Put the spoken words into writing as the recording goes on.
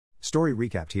Story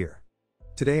recapped here.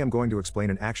 Today I'm going to explain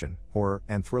an action, horror,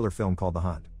 and thriller film called The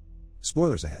Hunt.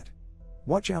 Spoilers ahead.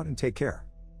 Watch out and take care.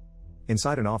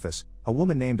 Inside an office, a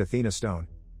woman named Athena Stone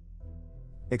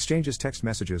exchanges text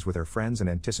messages with her friends and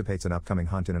anticipates an upcoming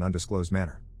hunt in an undisclosed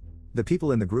manner. The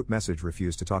people in the group message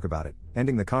refuse to talk about it,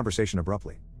 ending the conversation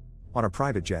abruptly. On a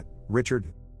private jet,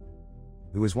 Richard,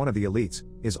 who is one of the elites,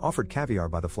 is offered caviar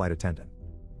by the flight attendant.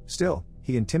 Still,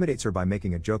 he intimidates her by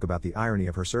making a joke about the irony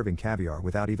of her serving caviar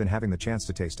without even having the chance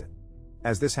to taste it.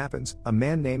 As this happens, a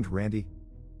man named Randy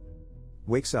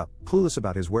wakes up, clueless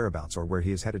about his whereabouts or where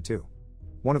he is headed to.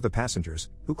 One of the passengers,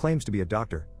 who claims to be a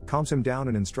doctor, calms him down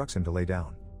and instructs him to lay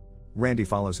down. Randy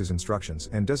follows his instructions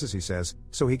and does as he says,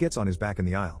 so he gets on his back in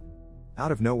the aisle.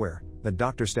 Out of nowhere, the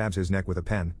doctor stabs his neck with a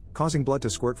pen, causing blood to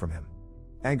squirt from him.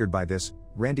 Angered by this,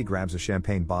 Randy grabs a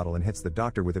champagne bottle and hits the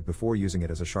doctor with it before using it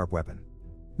as a sharp weapon.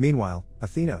 Meanwhile,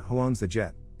 Athena, who owns the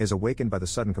jet, is awakened by the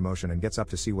sudden commotion and gets up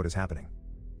to see what is happening.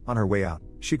 On her way out,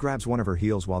 she grabs one of her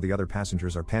heels while the other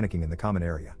passengers are panicking in the common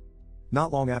area.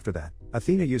 Not long after that,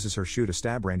 Athena uses her shoe to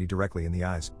stab Randy directly in the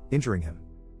eyes, injuring him.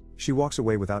 She walks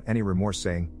away without any remorse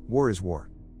saying, "War is war."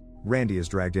 Randy is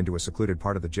dragged into a secluded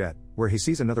part of the jet, where he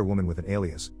sees another woman with an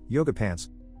alias, Yoga Pants,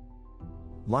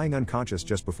 lying unconscious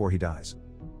just before he dies.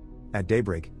 At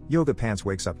daybreak, Yoga Pants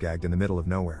wakes up gagged in the middle of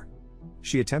nowhere.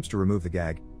 She attempts to remove the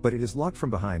gag, but it is locked from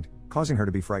behind, causing her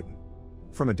to be frightened.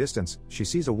 From a distance, she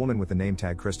sees a woman with the name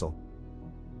tag Crystal,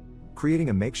 creating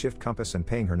a makeshift compass and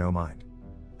paying her no mind.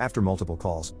 After multiple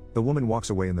calls, the woman walks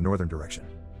away in the northern direction.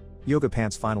 Yoga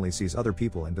Pants finally sees other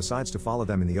people and decides to follow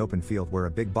them in the open field where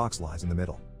a big box lies in the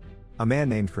middle. A man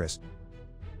named Chris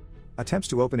attempts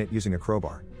to open it using a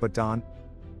crowbar, but Don,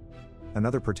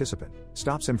 another participant,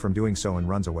 stops him from doing so and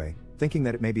runs away, thinking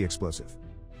that it may be explosive.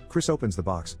 Chris opens the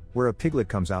box, where a piglet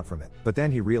comes out from it, but then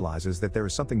he realizes that there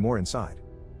is something more inside.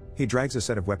 He drags a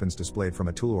set of weapons displayed from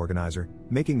a tool organizer,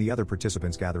 making the other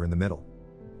participants gather in the middle.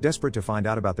 Desperate to find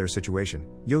out about their situation,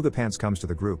 Yoga Pants comes to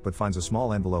the group but finds a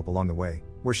small envelope along the way,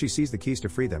 where she sees the keys to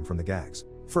free them from the gags.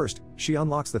 First, she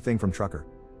unlocks the thing from Trucker,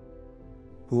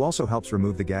 who also helps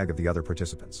remove the gag of the other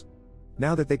participants.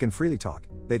 Now that they can freely talk,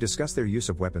 they discuss their use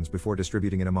of weapons before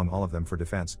distributing it among all of them for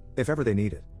defense, if ever they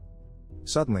need it.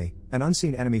 Suddenly, an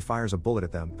unseen enemy fires a bullet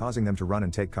at them, causing them to run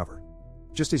and take cover.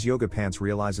 Just as Yoga Pants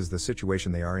realizes the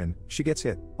situation they are in, she gets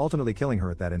hit, ultimately killing her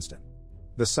at that instant.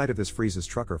 The sight of this freezes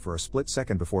Trucker for a split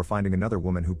second before finding another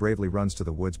woman who bravely runs to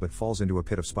the woods but falls into a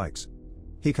pit of spikes.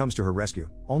 He comes to her rescue,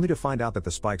 only to find out that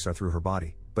the spikes are through her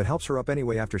body, but helps her up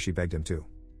anyway after she begged him to.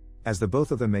 As the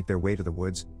both of them make their way to the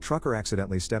woods, Trucker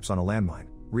accidentally steps on a landmine,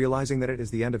 realizing that it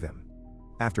is the end of him.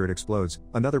 After it explodes,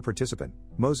 another participant,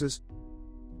 Moses,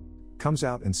 comes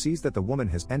out and sees that the woman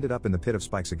has ended up in the pit of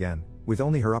spikes again, with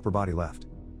only her upper body left.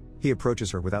 He approaches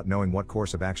her without knowing what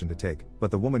course of action to take, but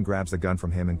the woman grabs the gun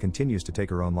from him and continues to take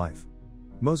her own life.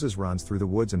 Moses runs through the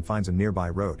woods and finds a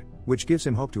nearby road, which gives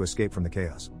him hope to escape from the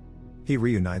chaos. He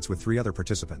reunites with 3 other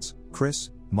participants, Chris,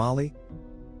 Molly,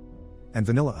 and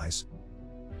Vanilla Ice,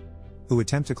 who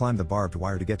attempt to climb the barbed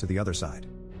wire to get to the other side.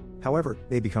 However,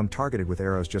 they become targeted with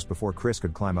arrows just before Chris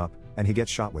could climb up, and he gets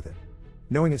shot with it.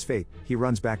 Knowing his fate, he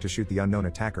runs back to shoot the unknown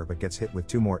attacker but gets hit with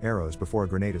 2 more arrows before a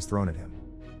grenade is thrown at him.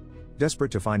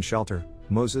 Desperate to find shelter,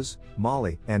 Moses,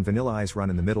 Molly, and Vanilla Ice run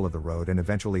in the middle of the road and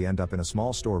eventually end up in a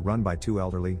small store run by 2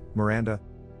 elderly, Miranda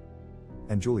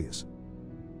and Julius.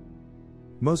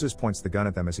 Moses points the gun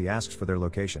at them as he asks for their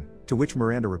location, to which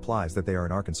Miranda replies that they are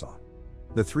in Arkansas.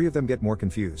 The 3 of them get more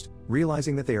confused,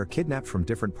 realizing that they are kidnapped from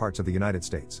different parts of the United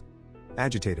States.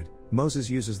 Agitated, Moses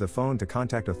uses the phone to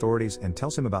contact authorities and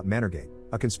tells him about Manorgate,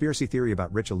 a conspiracy theory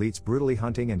about rich elites brutally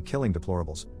hunting and killing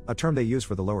deplorables, a term they use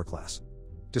for the lower class.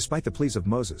 Despite the pleas of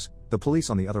Moses, the police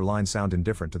on the other line sound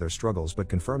indifferent to their struggles but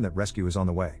confirm that rescue is on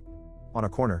the way. On a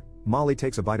corner, Molly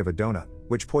takes a bite of a donut,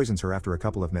 which poisons her after a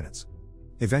couple of minutes.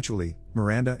 Eventually,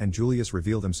 Miranda and Julius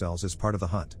reveal themselves as part of the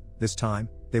hunt. This time,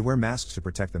 they wear masks to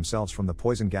protect themselves from the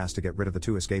poison gas to get rid of the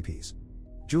 2 escapees.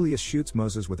 Julius shoots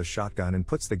Moses with a shotgun and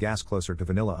puts the gas closer to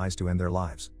Vanilla Ice to end their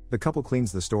lives. The couple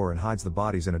cleans the store and hides the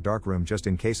bodies in a dark room just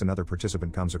in case another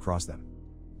participant comes across them.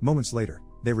 Moments later,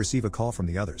 they receive a call from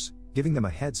the others, giving them a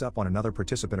heads up on another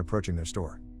participant approaching their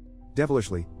store.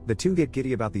 Devilishly, the 2 get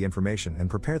giddy about the information and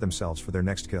prepare themselves for their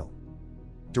next kill.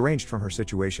 Deranged from her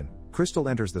situation, Crystal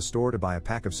enters the store to buy a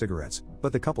pack of cigarettes,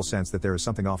 but the couple sense that there is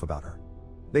something off about her.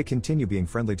 They continue being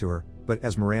friendly to her, but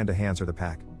as Miranda hands her the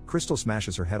pack, Crystal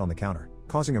smashes her head on the counter,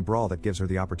 causing a brawl that gives her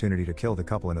the opportunity to kill the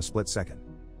couple in a split second.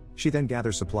 She then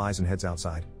gathers supplies and heads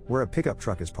outside, where a pickup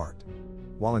truck is parked.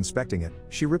 While inspecting it,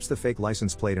 she rips the fake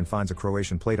license plate and finds a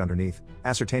Croatian plate underneath,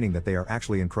 ascertaining that they are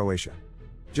actually in Croatia.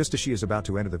 Just as she is about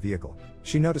to enter the vehicle,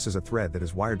 she notices a thread that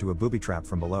is wired to a booby trap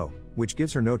from below, which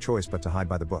gives her no choice but to hide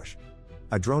by the bush.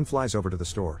 A drone flies over to the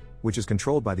store, which is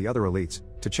controlled by the other elites,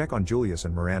 to check on Julius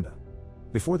and Miranda.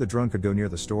 Before the drone could go near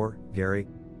the store, Gary,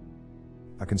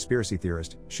 a conspiracy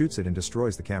theorist, shoots it and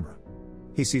destroys the camera.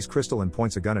 He sees Crystal and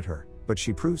points a gun at her, but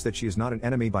she proves that she is not an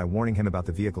enemy by warning him about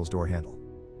the vehicle's door handle.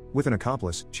 With an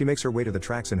accomplice, she makes her way to the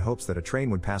tracks in hopes that a train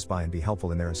would pass by and be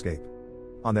helpful in their escape.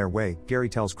 On their way, Gary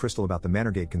tells Crystal about the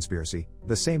Manorgate conspiracy,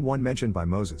 the same one mentioned by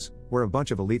Moses, where a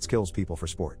bunch of elites kills people for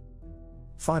sport.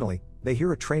 Finally, they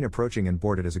hear a train approaching and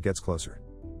board it as it gets closer.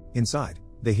 Inside,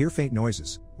 they hear faint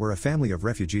noises, where a family of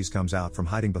refugees comes out from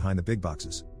hiding behind the big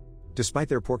boxes. Despite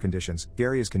their poor conditions,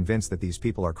 Gary is convinced that these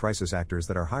people are crisis actors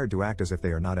that are hired to act as if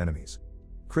they are not enemies.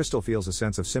 Crystal feels a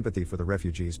sense of sympathy for the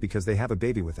refugees because they have a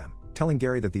baby with them, telling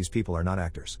Gary that these people are not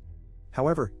actors.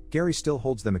 However, Gary still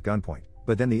holds them at gunpoint,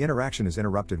 but then the interaction is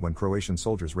interrupted when Croatian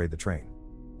soldiers raid the train.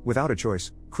 Without a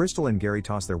choice, Crystal and Gary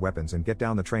toss their weapons and get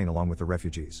down the train along with the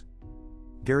refugees.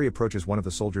 Gary approaches one of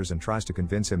the soldiers and tries to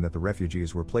convince him that the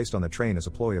refugees were placed on the train as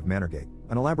a ploy of Manorgate,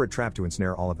 an elaborate trap to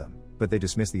ensnare all of them, but they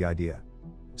dismiss the idea.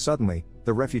 Suddenly,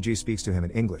 the refugee speaks to him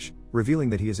in English, revealing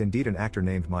that he is indeed an actor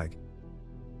named Mike,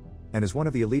 and is one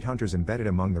of the elite hunters embedded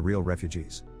among the real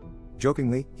refugees.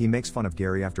 Jokingly, he makes fun of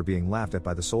Gary after being laughed at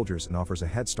by the soldiers and offers a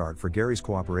head start for Gary's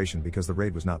cooperation because the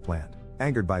raid was not planned.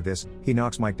 Angered by this, he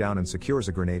knocks Mike down and secures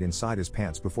a grenade inside his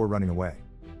pants before running away.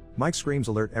 Mike screams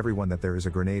alert everyone that there is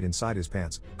a grenade inside his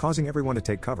pants, causing everyone to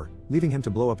take cover, leaving him to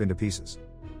blow up into pieces.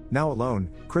 Now alone,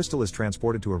 Crystal is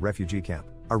transported to a refugee camp,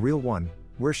 a real one,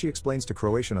 where she explains to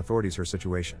Croatian authorities her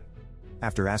situation.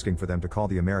 After asking for them to call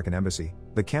the American embassy,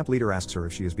 the camp leader asks her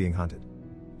if she is being hunted.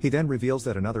 He then reveals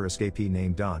that another escapee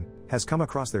named Don has come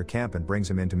across their camp and brings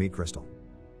him in to meet Crystal.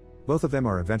 Both of them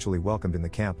are eventually welcomed in the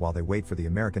camp while they wait for the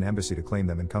American embassy to claim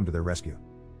them and come to their rescue.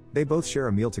 They both share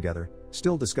a meal together,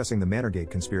 still discussing the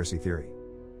Manorgate conspiracy theory.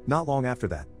 Not long after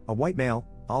that, a white male,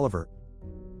 Oliver,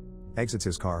 exits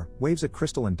his car, waves at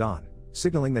Crystal and Don,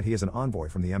 signaling that he is an envoy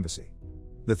from the embassy.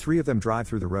 The three of them drive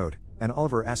through the road, and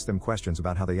Oliver asks them questions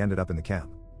about how they ended up in the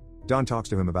camp. Don talks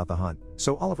to him about the hunt,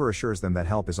 so Oliver assures them that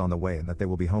help is on the way and that they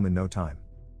will be home in no time.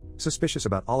 Suspicious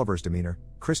about Oliver's demeanor,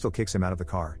 Crystal kicks him out of the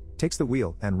car, takes the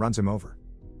wheel, and runs him over.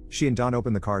 She and Don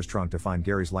open the car's trunk to find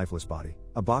Gary's lifeless body,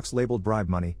 a box labeled bribe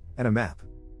money, and a map.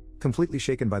 Completely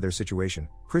shaken by their situation,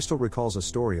 Crystal recalls a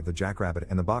story of the jackrabbit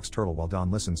and the box turtle while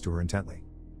Don listens to her intently.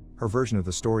 Her version of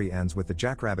the story ends with the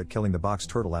jackrabbit killing the box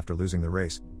turtle after losing the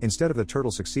race, instead of the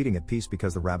turtle succeeding at peace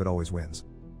because the rabbit always wins.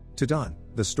 To Don,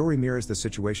 the story mirrors the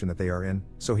situation that they are in,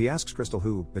 so he asks Crystal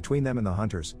who, between them and the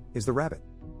hunters, is the rabbit.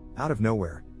 Out of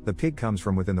nowhere, the pig comes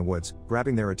from within the woods,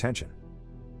 grabbing their attention.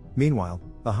 Meanwhile,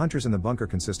 the hunters in the bunker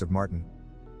consist of Martin,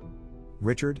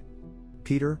 Richard,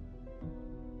 Peter,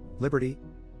 Liberty,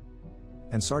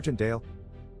 and Sergeant Dale,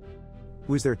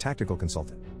 who is their tactical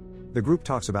consultant. The group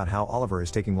talks about how Oliver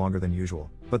is taking longer than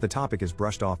usual, but the topic is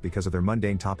brushed off because of their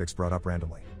mundane topics brought up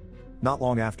randomly. Not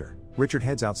long after, Richard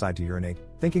heads outside to urinate,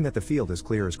 thinking that the field is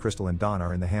clear as Crystal and Don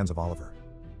are in the hands of Oliver.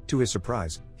 To his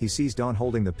surprise, he sees Don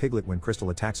holding the piglet when Crystal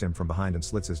attacks him from behind and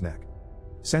slits his neck.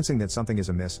 Sensing that something is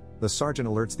amiss, the sergeant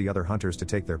alerts the other hunters to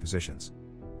take their positions.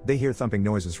 They hear thumping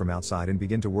noises from outside and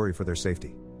begin to worry for their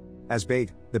safety. As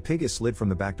bait, the pig is slid from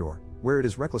the back door, where it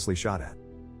is recklessly shot at.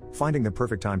 Finding the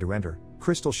perfect time to enter,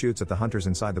 Crystal shoots at the hunters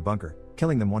inside the bunker,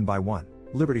 killing them one by one.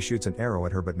 Liberty shoots an arrow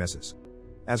at her but misses.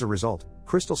 As a result,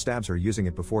 Crystal stabs her using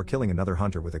it before killing another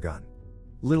hunter with a gun.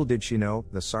 Little did she know,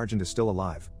 the sergeant is still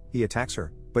alive. He attacks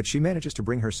her, but she manages to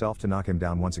bring herself to knock him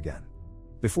down once again.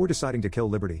 Before deciding to kill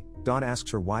Liberty, Don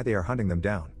asks her why they are hunting them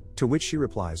down, to which she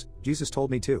replies, "Jesus told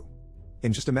me to."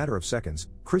 In just a matter of seconds,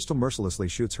 Crystal mercilessly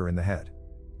shoots her in the head.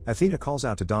 Athena calls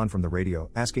out to Don from the radio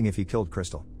asking if he killed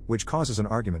Crystal, which causes an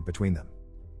argument between them.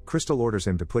 Crystal orders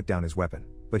him to put down his weapon,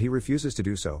 but he refuses to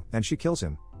do so, and she kills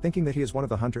him, thinking that he is one of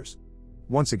the hunters.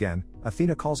 Once again,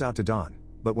 Athena calls out to Don,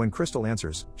 but when Crystal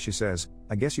answers, she says,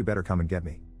 "I guess you better come and get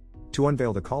me." To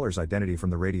unveil the caller's identity from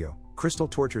the radio, Crystal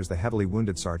tortures the heavily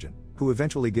wounded sergeant, who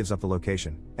eventually gives up the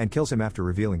location, and kills him after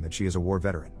revealing that she is a war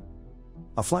veteran.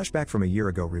 A flashback from a year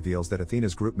ago reveals that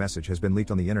Athena's group message has been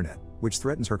leaked on the internet, which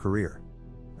threatens her career.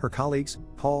 Her colleagues,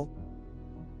 Paul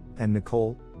and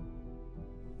Nicole,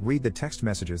 read the text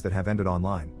messages that have ended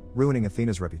online, ruining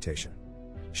Athena's reputation.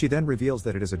 She then reveals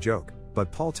that it is a joke,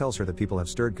 but Paul tells her that people have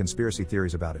stirred conspiracy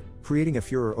theories about it, creating a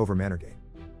furor over Manorgate.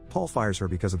 Paul fires her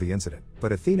because of the incident,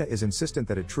 but Athena is insistent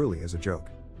that it truly is a joke.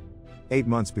 8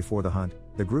 months before the hunt,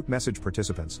 the group message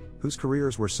participants, whose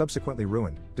careers were subsequently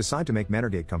ruined, decide to make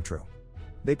Manorgate come true.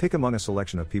 They pick among a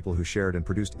selection of people who shared and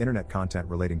produced internet content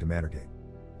relating to Manorgate.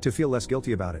 To feel less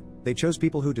guilty about it, they chose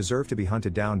people who deserve to be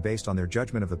hunted down based on their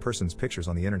judgment of the person's pictures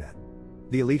on the internet.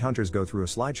 The elite hunters go through a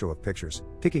slideshow of pictures,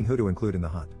 picking who to include in the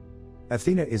hunt.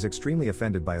 Athena is extremely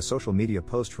offended by a social media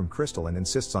post from Crystal and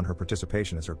insists on her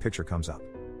participation as her picture comes up.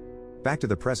 Back to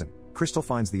the present, Crystal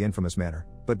finds the infamous manor,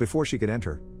 but before she could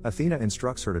enter, Athena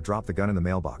instructs her to drop the gun in the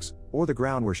mailbox, or the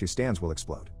ground where she stands will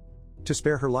explode. To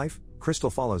spare her life, Crystal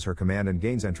follows her command and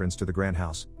gains entrance to the grand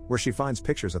house, where she finds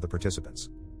pictures of the participants.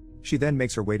 She then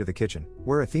makes her way to the kitchen,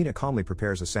 where Athena calmly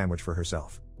prepares a sandwich for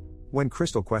herself. When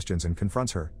Crystal questions and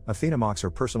confronts her, Athena mocks her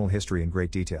personal history in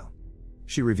great detail.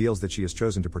 She reveals that she has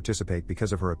chosen to participate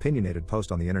because of her opinionated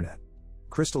post on the internet.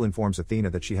 Crystal informs Athena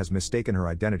that she has mistaken her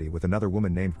identity with another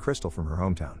woman named Crystal from her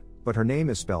hometown, but her name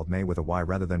is spelled May with a Y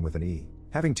rather than with an E.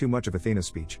 Having too much of Athena's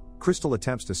speech, Crystal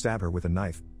attempts to stab her with a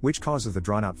knife, which causes the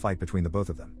drawn-out fight between the both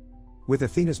of them. With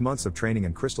Athena's months of training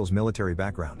and Crystal's military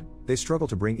background, they struggle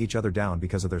to bring each other down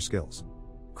because of their skills.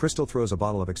 Crystal throws a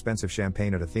bottle of expensive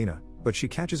champagne at Athena, but she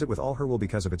catches it with all her will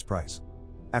because of its price.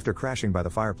 After crashing by the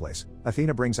fireplace,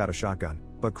 Athena brings out a shotgun,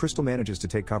 but Crystal manages to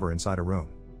take cover inside a room.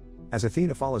 As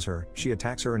Athena follows her, she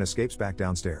attacks her and escapes back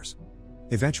downstairs.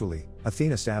 Eventually,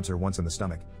 Athena stabs her once in the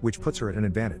stomach, which puts her at an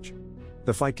advantage.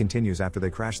 The fight continues after they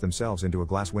crash themselves into a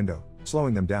glass window,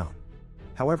 slowing them down.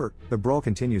 However, the brawl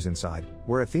continues inside,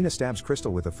 where Athena stabs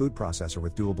Crystal with a food processor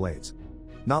with dual blades.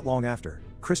 Not long after,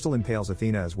 Crystal impales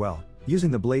Athena as well,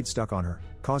 using the blade stuck on her,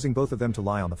 causing both of them to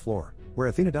lie on the floor, where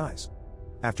Athena dies.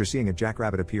 After seeing a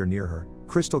jackrabbit appear near her,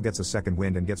 Crystal gets a second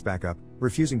wind and gets back up,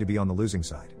 refusing to be on the losing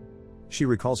side. She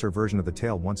recalls her version of the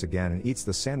tale once again and eats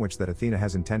the sandwich that Athena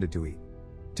has intended to eat.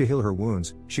 To heal her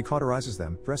wounds, she cauterizes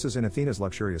them, dresses in Athena's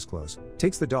luxurious clothes,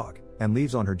 takes the dog, and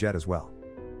leaves on her jet as well.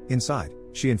 Inside,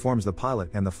 she informs the pilot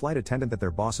and the flight attendant that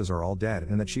their bosses are all dead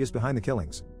and that she is behind the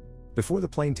killings. Before the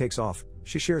plane takes off,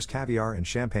 she shares caviar and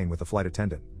champagne with the flight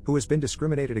attendant, who has been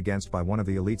discriminated against by one of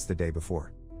the elites the day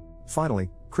before. Finally,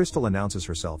 Crystal announces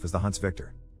herself as the hunt's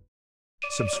victor.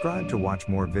 Subscribe to watch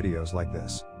more videos like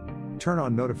this. Turn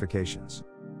on notifications.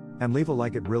 And leave a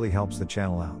like, it really helps the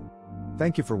channel out.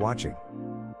 Thank you for watching.